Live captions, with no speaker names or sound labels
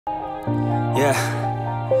Yeah.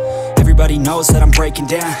 Everybody knows that I'm breaking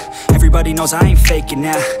down. Everybody knows I ain't faking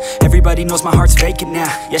now. Everybody knows my heart's vacant now.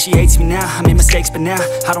 Yeah, she hates me now, I made mistakes, but now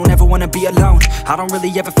I don't ever wanna be alone. I don't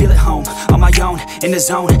really ever feel at home. On my own, in the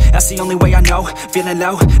zone, that's the only way I know. Feeling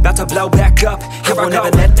low, about to blow back up. Here I won't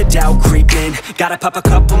ever let the doubt creep in. Gotta pop a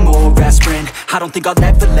couple more aspirin. I don't think I'll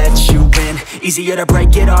ever let you in. Easier to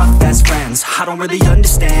break it off as friends. I don't really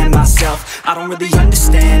understand myself. I don't really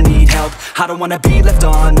understand, need help. I don't wanna be left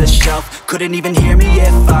on the shelf. Couldn't even hear me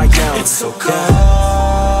if I yelled. It's so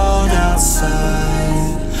cold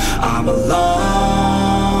outside, I'm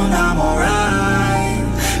alone, I'm alright.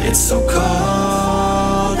 It's so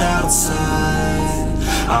cold outside,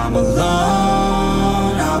 I'm alone.